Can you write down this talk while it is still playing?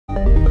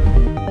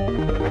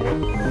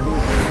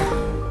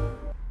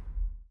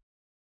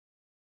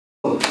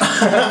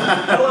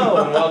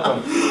Hello and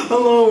welcome.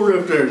 Hello,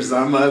 Rifters.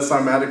 I'm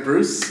Cymatic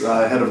Bruce,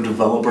 Head of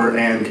Developer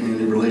and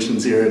Community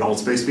Relations here at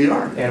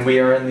AltspaceVR. And we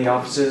are in the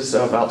offices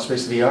of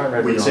AltspaceVR in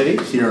Redwood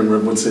City. Here in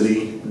Redwood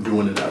City,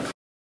 doing it up.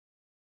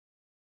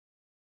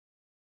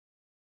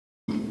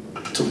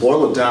 To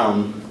boil it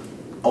down,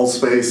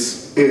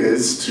 Altspace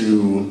is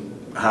to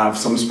have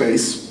some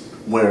space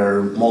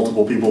where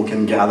multiple people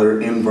can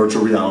gather in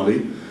virtual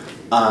reality.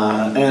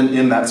 And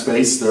in that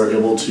space, they're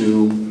able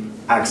to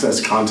access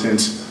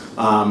content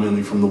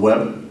mainly from the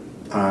web.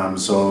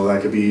 So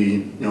that could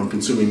be,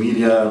 consuming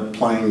media,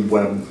 playing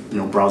web,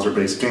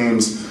 browser-based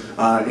games,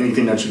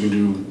 anything that you can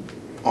do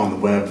on the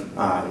web,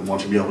 you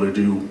want to be able to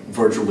do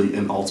virtually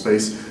in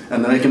Altspace,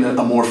 and making it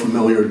a more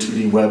familiar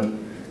 2D web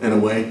in a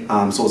way.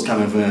 So it's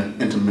kind of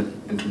an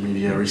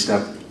intermediary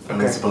step,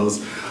 I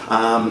suppose.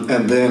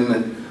 And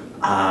then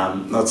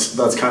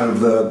that's kind of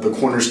the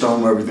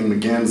cornerstone where everything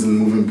begins, and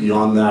moving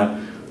beyond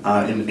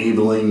that,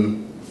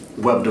 enabling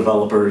web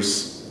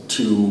developers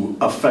to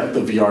affect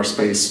the VR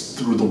space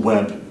through the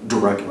web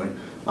directly,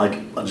 like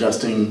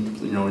adjusting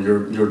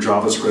your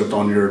JavaScript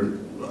on your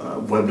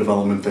web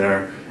development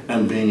there,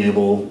 and being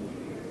able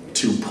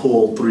to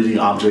pull 3D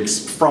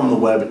objects from the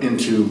web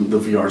into the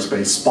VR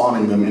space,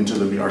 spawning them into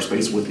the VR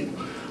space with you.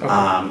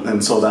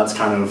 And so that's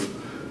kind of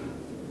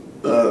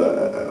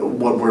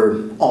what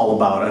we're all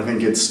about. I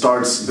think it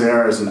starts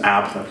there as an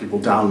app that people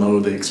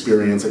download, they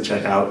experience, they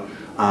check out,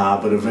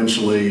 but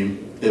eventually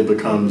it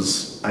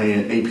becomes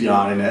an API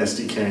and an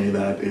SDK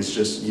that is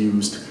just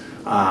used,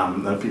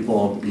 that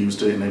people use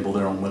to enable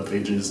their own web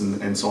pages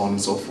and so on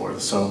and so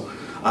forth. So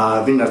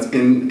I think that's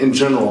in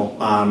general,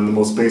 the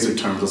most basic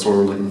terms, that's what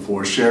we're looking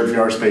for. Shared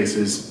VR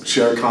spaces,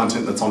 shared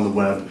content that's on the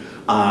web,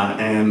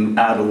 and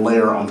add a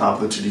layer on top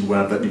of the 2D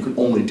web that you can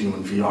only do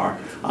in VR,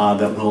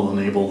 that will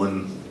enable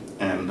and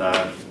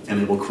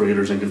enable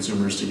creators and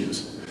consumers to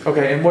use.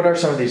 Okay, and what are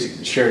some of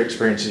these shared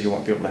experiences you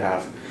want people to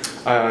have?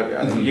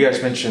 You guys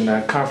mentioned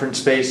conference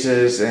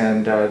spaces,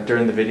 and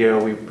during the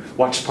video we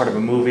watched part of a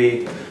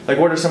movie. Like,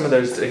 what are some of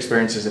those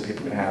experiences that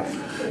people can have?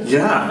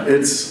 Yeah,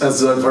 it's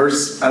as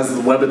diverse as the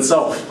web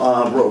itself.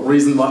 The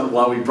reason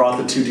why we brought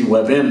the 2D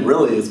web in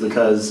really is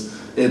because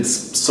it's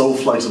so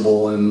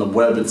flexible, and the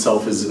web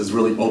itself is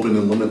really open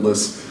and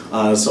limitless.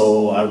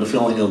 So I have the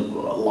feeling a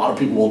lot of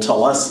people will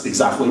tell us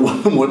exactly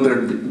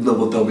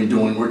what they'll be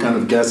doing. We're kind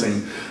of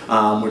guessing.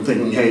 We're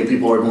thinking, hey,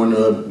 people are going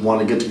to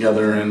want to get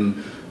together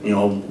and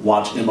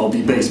watch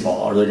MLB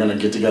baseball, or they're going to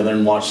get together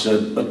and watch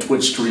a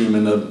Twitch stream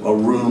in a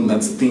room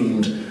that's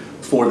themed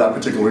for that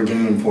particular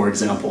game, for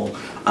example,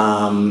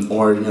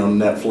 or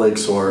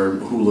Netflix or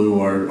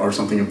Hulu or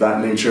something of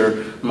that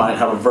nature might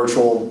have a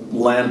virtual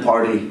LAN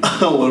party,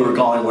 what we're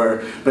calling,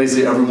 where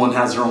basically everyone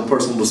has their own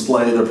personal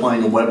display. They're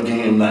playing a web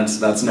game that's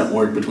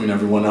networked between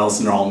everyone else,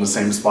 and they're all in the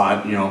same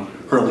spot,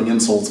 hurling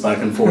insults back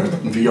and forth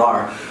in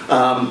VR.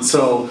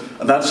 So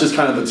that's just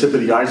kind of the tip of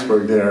the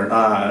iceberg there.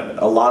 A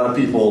whole lot of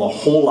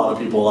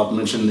people have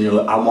mentioned,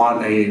 I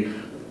want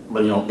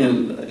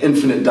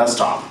infinite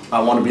desktop.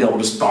 I want to be able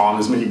to spawn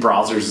as many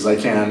browsers as I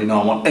can.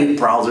 I want 8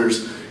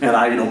 browsers, and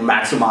I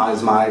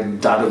maximize my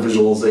data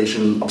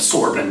visualization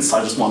absorbance.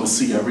 I just want to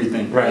see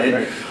everything,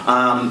 right?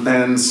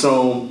 And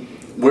so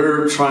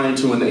we're trying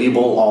to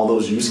enable all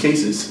those use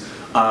cases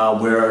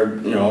where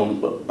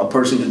a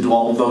person can do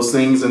all of those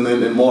things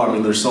and more. I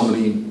mean, there's so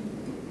many.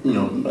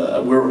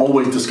 We're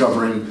always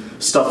discovering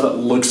stuff that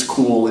looks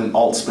cool in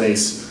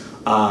Altspace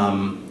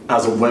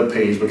as a web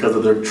page because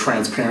of their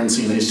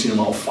transparency in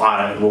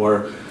HTML5,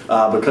 or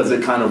because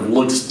it kind of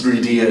looks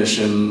 3D-ish,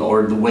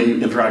 or the way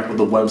you interact with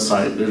the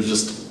website. There's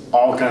just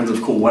all kinds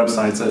of cool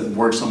websites that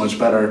work so much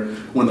better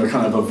when they're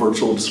kind of a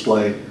virtual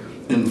display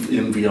in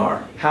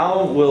VR.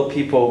 How will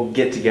people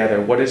get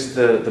together? What is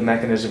the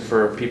mechanism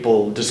for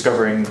people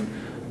discovering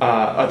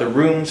other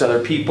rooms,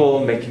 other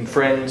people, making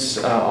friends,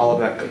 all of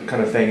that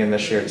kind of thing in the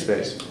shared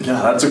space?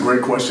 Yeah, that's a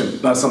great question.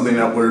 That's something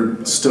that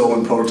we're still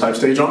in prototype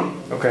stage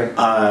on. Okay.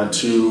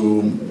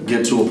 To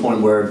get to a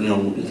point where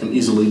you can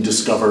easily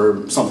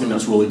discover something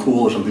that's really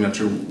cool or something that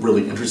you're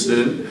really interested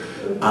in.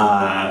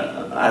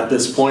 At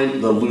this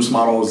point, the loose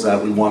model is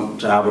that we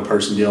want to have a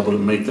person be able to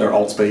make their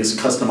Altspace,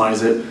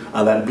 customize it.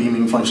 That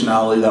beaming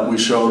functionality that we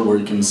showed, where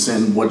you can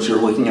send what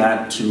you're looking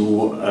at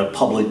to a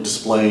public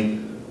display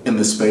in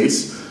the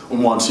space. We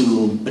want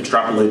to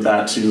extrapolate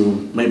that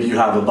to maybe you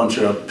have a bunch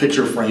of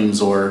picture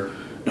frames or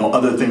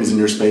other things in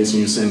your space,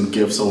 and you send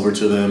GIFs over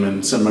to them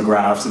and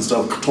cinemagraphs and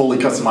stuff. Totally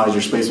customize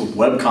your space with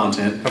web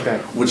content,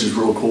 which is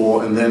real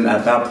cool. And then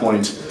at that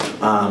point,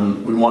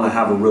 we want to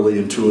have a really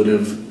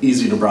intuitive,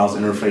 easy to browse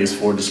interface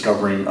for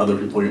discovering other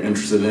people you're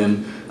interested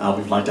in.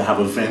 We'd like to have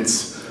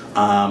events.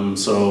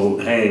 So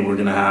hey, we're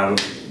going to have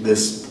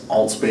this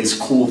Altspace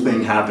cool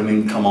thing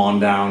happening, come on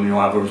down.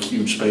 Have a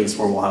huge space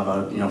where we'll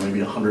have maybe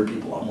 100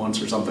 people at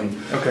once or something.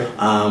 Okay.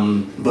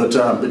 But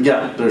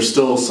yeah, there's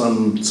still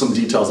some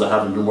details that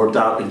haven't been worked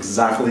out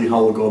exactly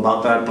how we'll go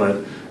about that.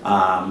 But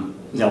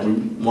we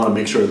want to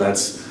make sure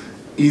that's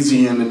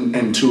easy and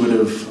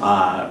intuitive.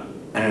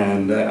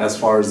 And as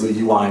far as the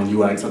UI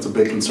and UX, that's a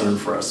big concern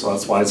for us. So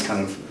that's why it's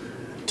kind of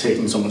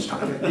taking so much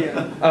time.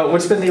 Yeah.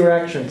 What's been the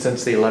reaction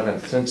since the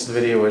 11th, since the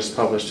video was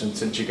published and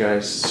since you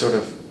guys sort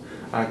of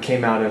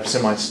came out of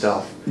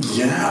semi-stealth?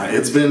 Yeah,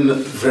 it's been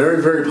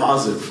very, very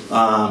positive.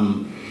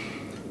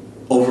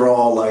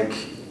 Overall, like,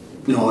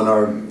 you know, in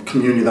our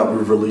community that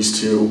we've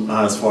released to,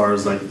 as far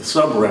as like the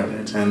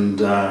subreddit and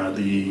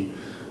the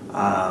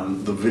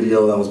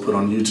video that was put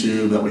on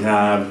YouTube that we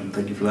have,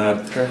 thank you for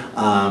that. Sure.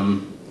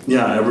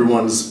 Yeah,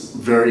 everyone's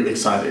very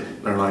excited.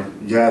 They're like,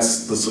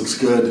 yes, this looks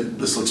good,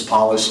 this looks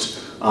polished,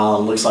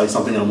 looks like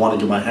something I want to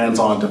get my hands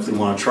on, definitely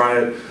want to try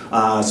it.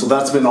 So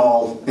that's been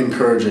all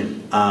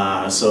encouraging.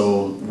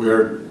 So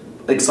we're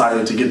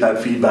excited to get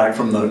that feedback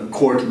from the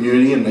core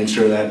community and make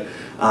sure that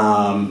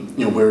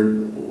you know,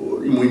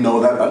 we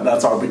know that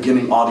that's our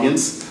beginning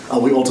audience.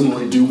 We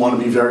ultimately do want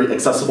to be very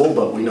accessible,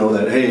 but we know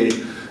that, hey,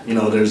 you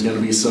know, there's going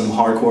to be some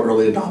hardcore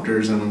early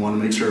adopters, and we want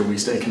to make sure we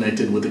stay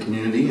connected with the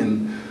community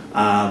and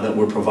that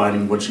we're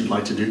providing what you'd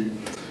like to do.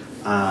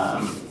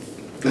 And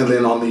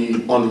then on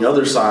the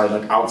other side,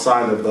 like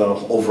outside of the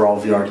overall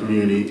VR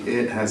community,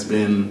 it has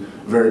been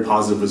very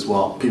positive as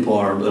well. People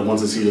are,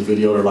 once they see the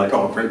video, they're like,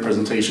 oh, great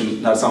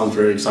presentation, that sounds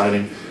very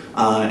exciting.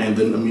 And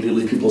then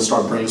immediately people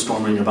start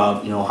brainstorming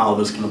about, you know, how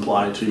this can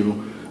apply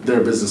to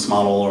their business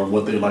model or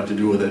what they'd like to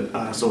do with it.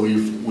 So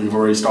we've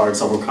already started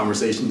several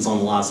conversations on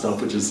a lot of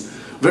stuff, which is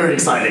very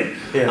exciting.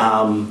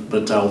 Yeah.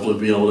 But hopefully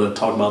be able to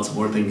talk about some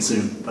more things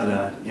soon.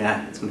 But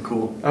yeah, it's been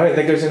cool. All right,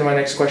 that goes into my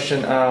next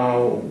question.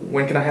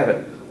 When can I have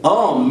it?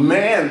 Oh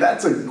man,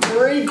 that's a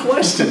great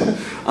question.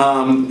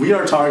 We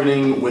are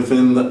targeting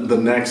within the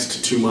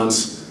next 2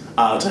 months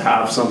to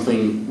have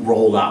something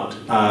rolled out.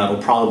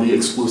 It'll probably be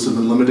exclusive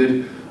and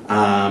limited.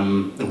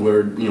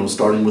 We're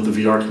starting with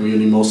the VR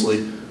community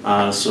mostly.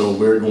 So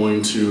we're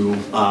going to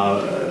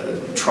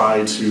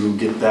try to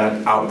get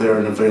that out there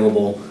and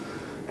available.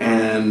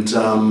 And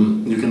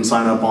you can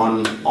sign up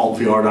on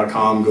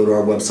altvr.com, go to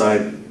our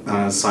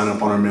website, sign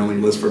up on our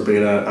mailing list for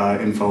beta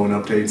info and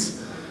updates,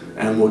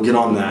 and we'll get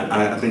on that.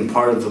 I think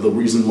part of the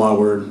reason why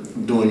we're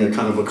doing a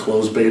kind of a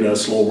closed beta,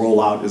 slow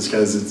rollout is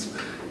because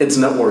it's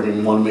networking.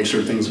 We want to make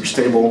sure things are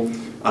stable,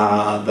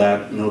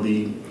 that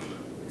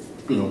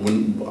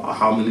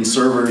how many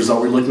servers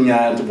are we looking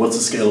at? What's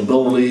the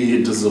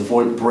scalability? Does the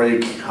VoIP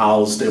break?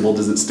 How stable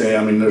does it stay?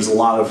 I mean, there's a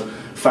lot of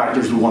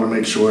factors we want to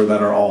make sure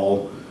that are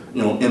all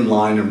in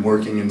line and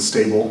working and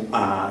stable.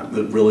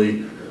 That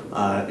really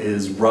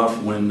is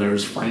rough when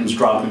there's frames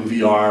drop in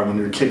VR, when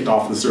you're kicked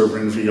off the server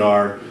in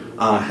VR,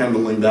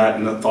 handling that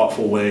in a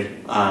thoughtful way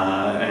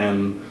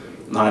and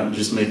not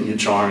just making it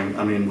jarring.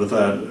 I mean, with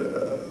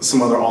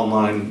some other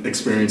online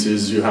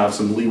experiences, you have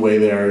some leeway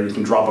there. You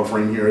can drop a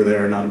frame here or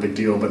there, not a big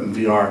deal. But in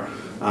VR,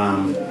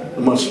 a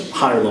much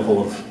higher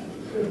level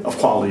of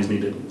quality is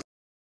needed.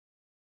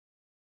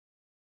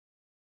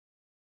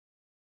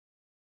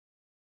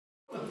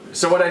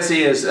 So what I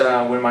see is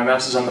when my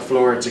mouse is on the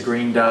floor, it's a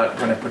green dot.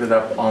 When I put it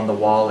up on the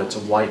wall, it's a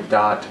white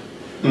dot.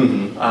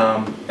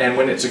 Mm-hmm. And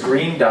when it's a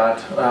green dot,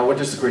 what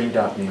does the green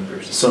dot mean,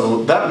 Bruce?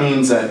 So that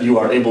means that you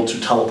are able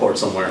to teleport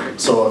somewhere.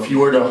 So if you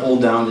were to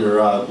hold down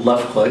your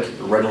left click,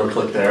 the regular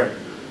click there,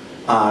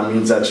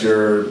 means that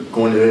you're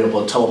going to be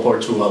able to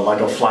teleport to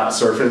like a flat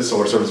surface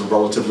or a surface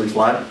relatively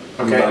flat.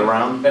 Okay.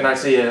 Around. And I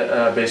see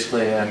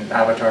basically an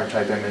avatar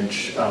type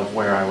image of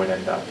where I would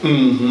end up.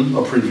 Mm-hmm.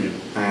 A preview.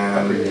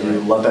 And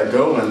you let that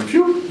go and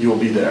phew, you will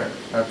be there.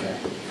 Okay.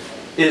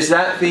 Is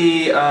that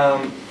the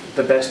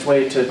best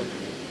way to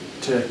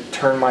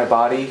turn my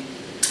body?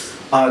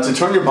 To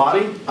turn your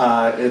body,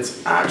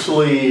 it's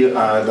actually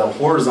the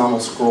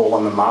horizontal scroll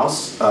on the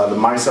mouse. The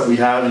mice that we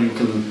have, you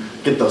can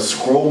get the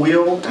scroll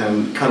wheel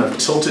and kind of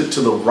tilt it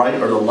to the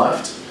right or the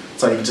left.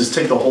 So you just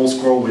take the whole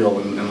scroll wheel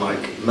and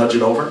like nudge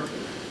it over.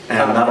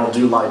 And that'll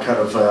do like kind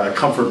of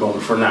comfort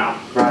mode for now.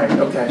 Right,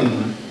 okay.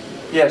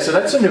 Mm-hmm. Yeah, so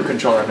that's a new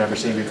controller I've never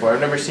seen before. I've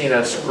never seen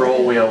a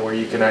scroll wheel where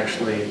you can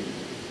actually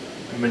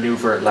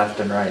maneuver it left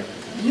and right.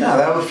 Yeah,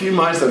 they have a few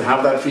mice that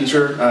have that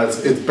feature.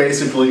 It's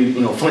basically,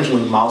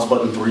 functionally mouse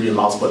button 3 and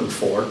mouse button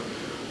 4.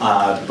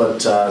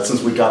 But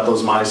since we got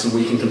those mice and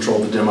we can control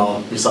the demo,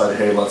 we decided,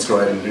 hey, let's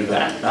go ahead and do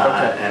that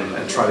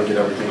and try to get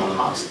everything on the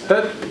mouse.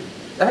 That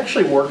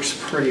actually works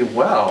pretty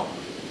well.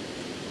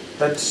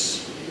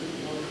 That's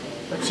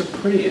a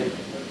pretty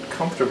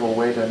comfortable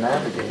way to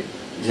navigate.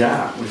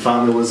 Yeah, we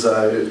found it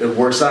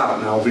works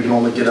out. Now, if we can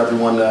only get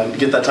everyone to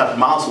get that type of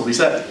mouse, we'll be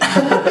set.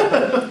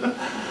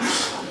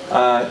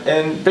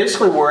 And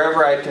basically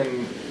wherever I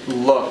can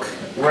look,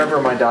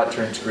 wherever my dot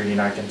turns green,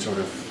 I can sort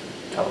of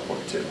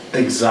teleport to.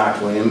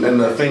 Exactly, and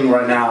the thing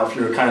right now, if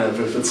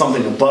it's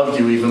something above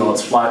you, even though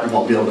it's flat, you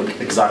won't be able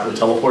to exactly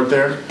teleport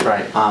there.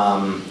 Right.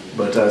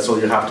 So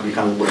you have to be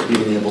kind of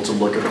being able to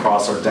look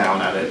across or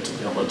down at it to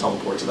be able to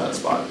teleport to that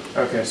spot.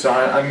 Okay, so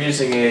I'm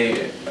using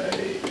a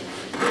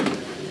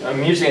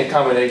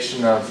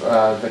combination of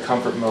the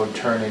comfort mode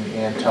turning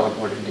and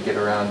teleporting to get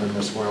around in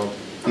this world.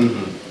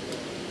 Mm-hmm.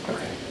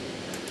 Okay.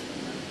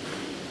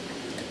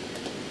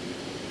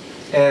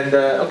 And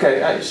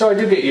so I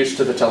do get used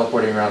to the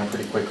teleporting around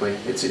pretty quickly.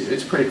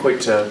 It's pretty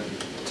quick to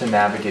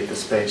navigate the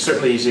space.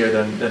 Certainly easier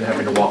than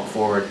having to walk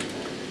forward.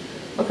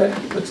 Okay,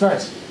 that's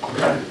nice.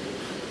 Okay.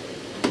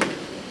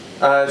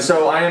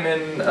 So I am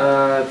in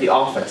the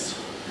office.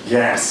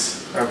 Yes.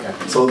 Okay.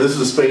 So this is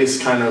a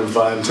space kind of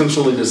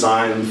intentionally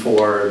designed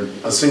for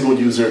a single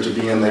user to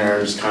be in there,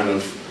 just kind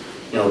of,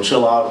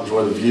 chill out,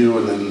 enjoy the view,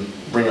 and then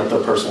bring up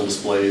their personal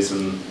displays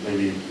and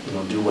maybe,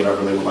 do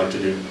whatever they would like to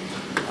do.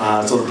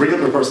 So to bring up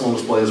your personal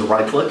display is a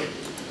right click.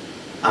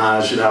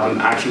 It should have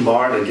an action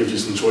bar that gives you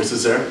some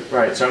choices there.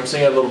 Right, so I'm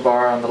seeing a little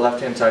bar on the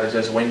left-hand side. It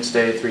says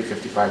Wednesday,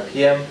 3:55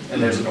 p.m.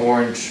 and there's an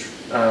orange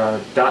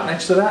dot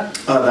next to that?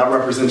 That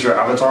represents your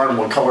avatar and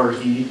what color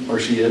he or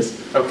she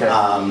is. Okay.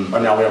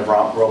 Right now we have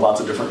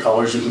robots of different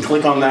colors. You can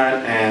click on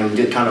that and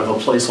get kind of a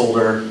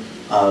placeholder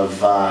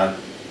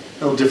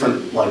of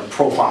different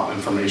profile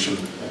information.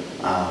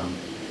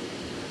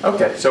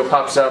 Okay, so it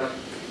pops up,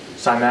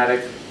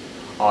 Cymatic,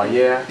 oh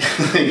yeah.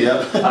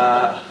 Yep.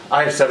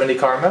 I have 70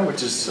 karma,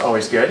 which is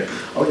always good.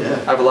 Oh yeah.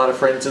 I have a lot of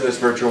friends in this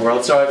virtual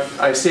world, so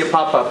I see a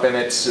pop-up and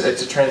it's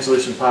a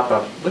translucent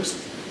pop-up. Looks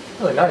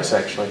really nice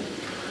actually.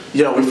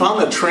 Yeah, we found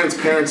that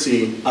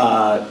transparency,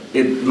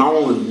 it not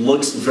only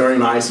looks very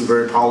nice and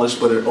very polished,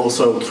 but it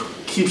also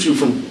keeps you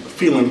from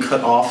feeling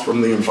cut off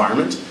from the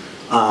environment.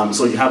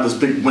 So you have this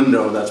big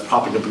window that's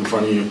popping up in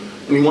front of you,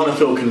 and you want to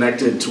feel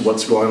connected to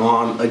what's going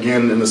on.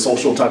 Again, in a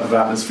social type of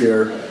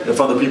atmosphere, if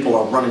other people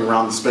are running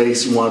around the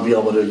space, you want to be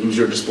able to use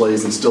your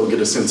displays and still get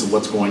a sense of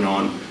what's going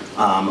on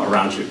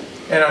around you.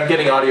 And I'm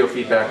getting audio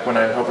feedback when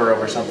I hover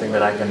over something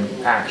that I can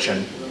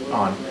action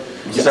on.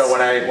 Yes. So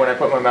when I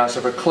put my mouse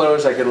over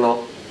close, I get a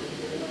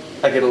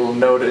little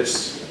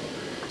notice.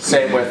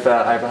 Same with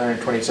I have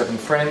 127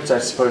 friends. I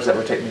suppose that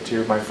would take me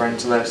to my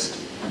friends list.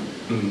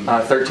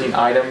 13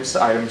 items.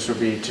 Items would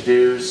be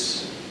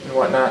to-dos and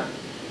whatnot,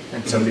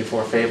 and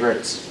 74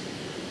 favorites.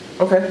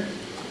 Okay.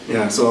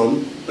 Yeah,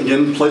 so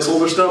again,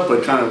 placeholder stuff,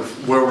 but kind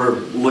of where we're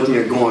looking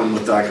at going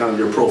with that, kind of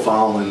your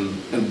profile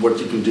and what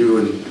you can do,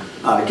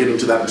 and getting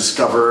to that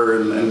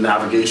discover and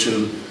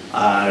navigation.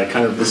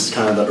 This is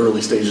kind of the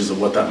early stages of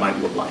what that might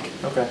look like.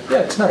 Okay. Yeah,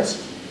 it's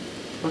nice.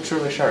 Looks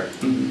really sharp.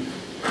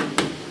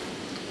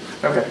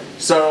 Okay,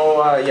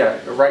 so yeah,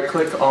 right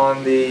click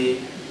on the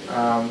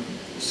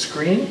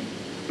screen,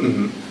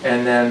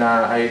 and then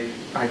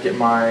I get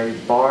my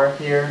bar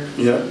here,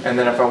 and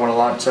then if I want to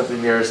launch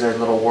something, there's a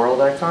little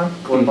world icon,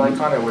 globe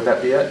icon, and would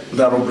that be it?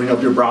 That'll bring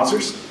up your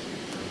browsers.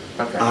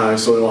 Okay.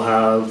 So you'll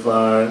have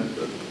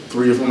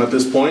 3 of them at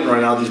this point.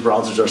 Right now these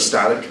browsers are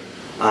static,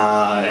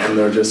 and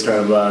they're just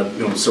kind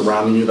of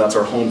surrounding you. That's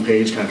our home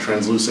page, kind of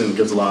translucent,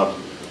 gives a lot of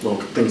little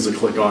things to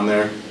click on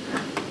there.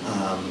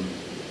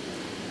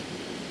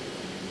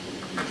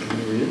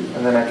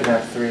 And then I can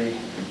have 3.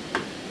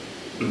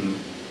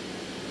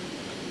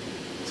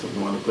 So if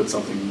you want to put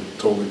something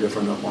totally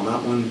different up on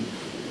that one,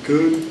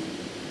 good.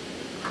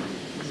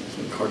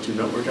 Some Cartoon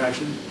Network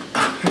action.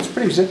 It's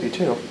pretty zippy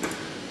too.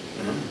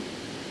 Yeah.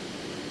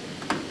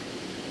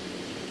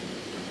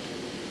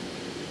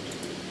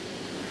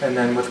 And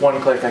then with one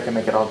click I can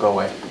make it all go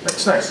away.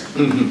 That's nice.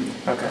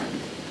 Okay.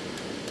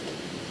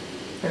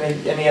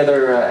 Any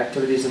other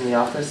activities in the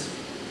office?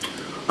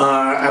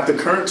 At the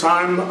current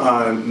time,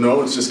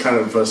 no, it's just kind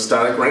of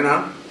static right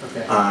now.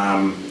 Okay.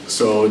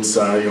 So it's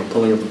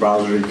pulling up the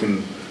browser, you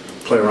can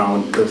play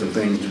around with different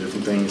things, do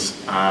different things,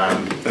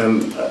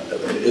 and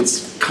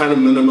it's kind of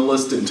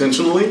minimalist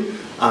intentionally.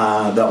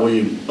 That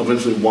we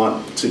eventually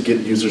want to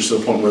get users to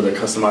the point where they're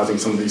customizing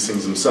some of these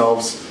things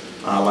themselves.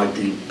 Like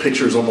the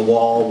pictures on the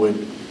wall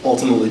would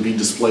ultimately be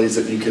displays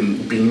that you can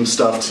beam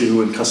stuff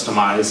to and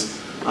customize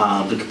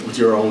with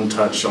your own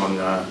touch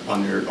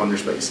on your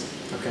space.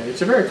 Okay,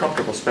 it's a very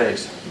comfortable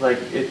space. Like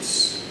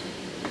it's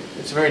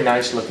a very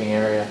nice looking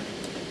area.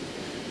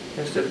 You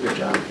guys did a good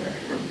job here.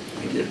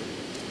 Thank you.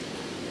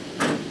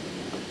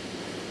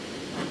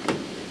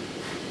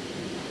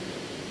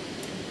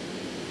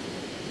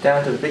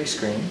 Down to the big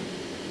screen.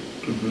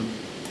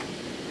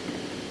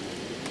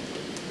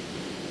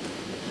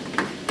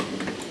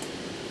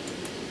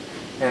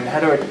 And how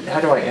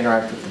do I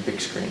interact with the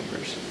big screen,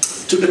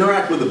 Bruce? To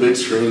interact with the big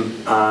screen,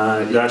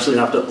 you actually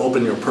have to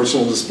open your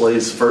personal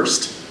displays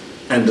first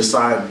and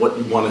decide what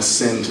you want to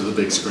send to the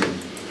big screen.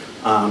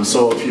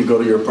 So if you go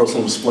to your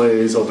personal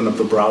displays, open up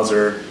the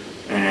browser,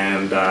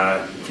 and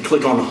if you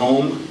click on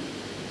home,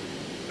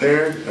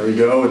 there we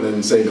go, and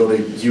then say go to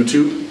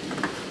YouTube.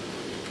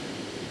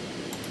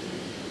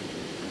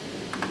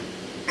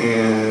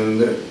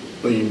 And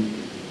you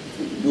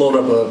load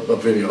up a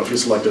video. If you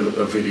select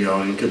a video,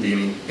 and it could be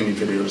any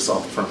video just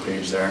off the front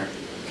page there.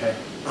 Okay.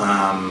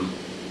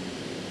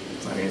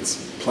 I think it's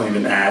playing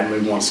an ad.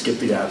 Maybe we want to skip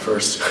the ad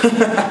first.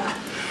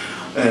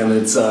 And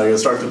it's you'll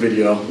start the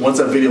video. Once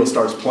that video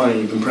starts playing,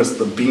 you can press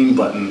the beam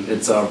button.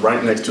 It's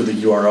right next to the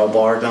URL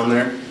bar down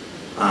there,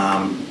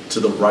 to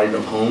the right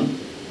of home.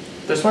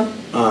 This one?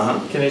 Uh-huh.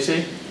 Can you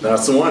see?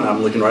 That's the one.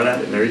 I'm looking right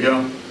at it. There you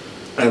go.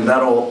 And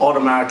that'll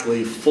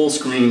automatically full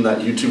screen that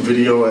YouTube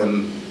video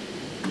and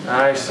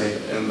I see.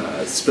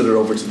 And spit it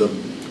over to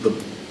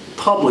the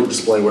public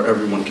display where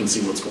everyone can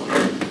see what's going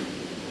on.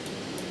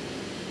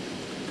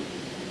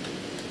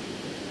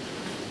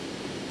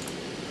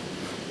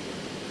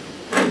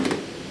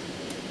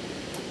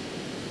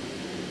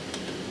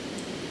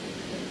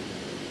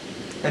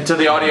 Until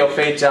the audio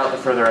fades out, the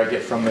further I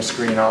get from the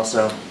screen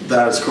also.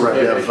 That is correct.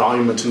 We have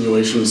volume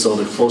attenuation, so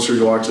the closer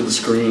you are to the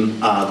screen,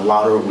 the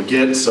louder it will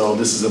get. So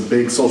this is a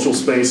big social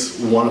space.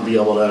 We want to be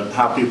able to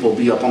have people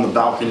be up on the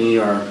balcony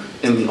or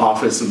in the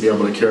office and be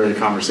able to carry a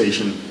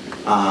conversation,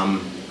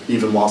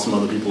 even while some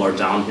other people are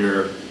down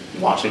here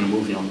watching a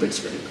movie on the big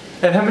screen.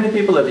 And how many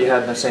people have you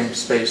had in the same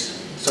space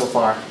so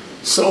far?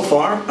 So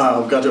far,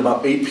 we've got to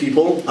about 8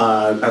 people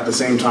at the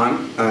same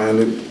time, and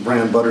it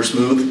ran butter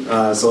smooth.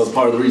 So that's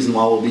part of the reason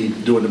why we'll be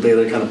doing the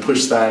beta, kind of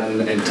push that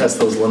and test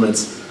those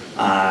limits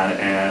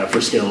for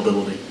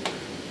scalability.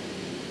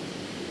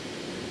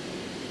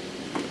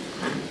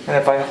 And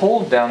if I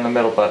hold down the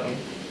middle button,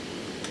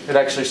 it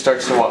actually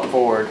starts to walk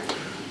forward.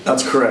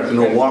 That's correct, and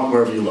it'll walk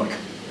wherever you look.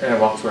 And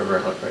it walks wherever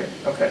I look, right?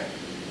 Okay.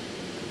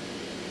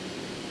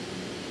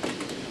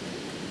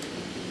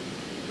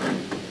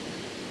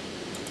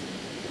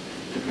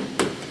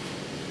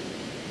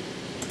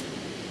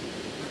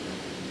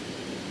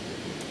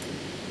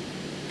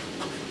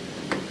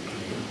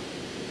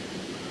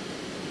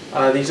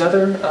 These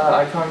other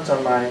icons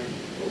on my,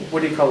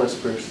 what do you call this,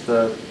 Bruce?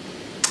 The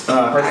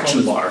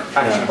action bar.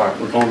 Action bar.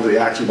 We're calling it the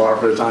action bar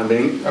for the time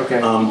being.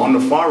 Okay. On the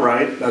far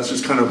right, that's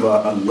just kind of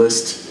a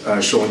list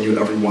showing you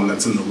everyone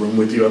that's in the room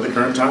with you at the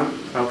current time.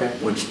 Okay.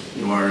 Which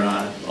you are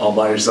all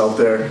by yourself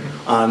there.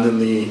 And then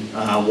the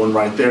one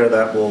right there,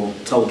 that will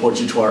teleport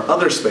you to our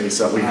other space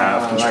that we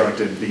have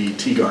constructed, right. The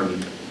tea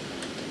garden.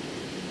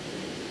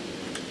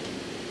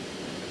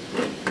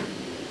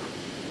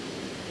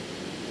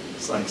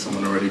 It's like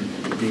someone already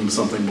beamed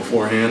something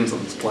beforehand, so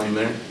it's playing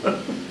there.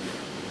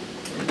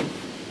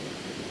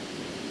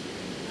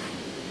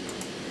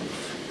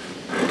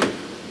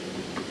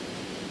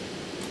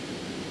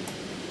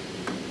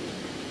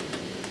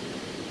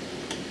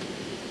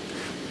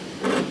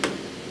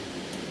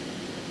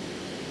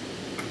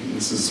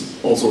 This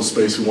is also a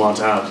space we want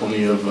to have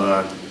plenty of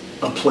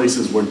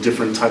places where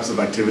different types of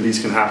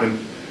activities can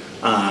happen.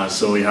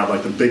 So we have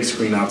like the big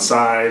screen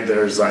outside.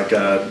 There's like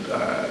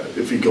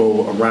if you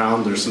go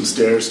around, there's some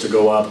stairs to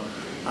go up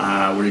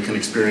where you can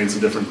experience the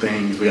different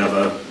things. We have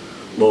a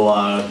little,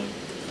 I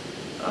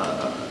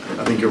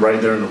think you're right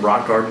there in the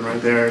rock garden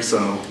right there.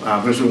 So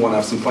eventually we want to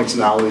have some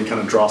functionality, kind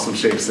of draw some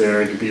shapes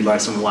there. It could be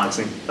nice and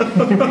relaxing.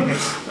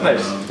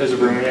 Nice. There's a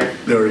room here.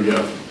 There we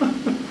go.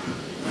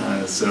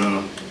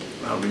 So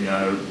that'll be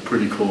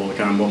pretty cool,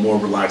 kind of a more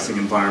relaxing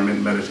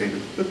environment,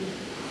 meditative.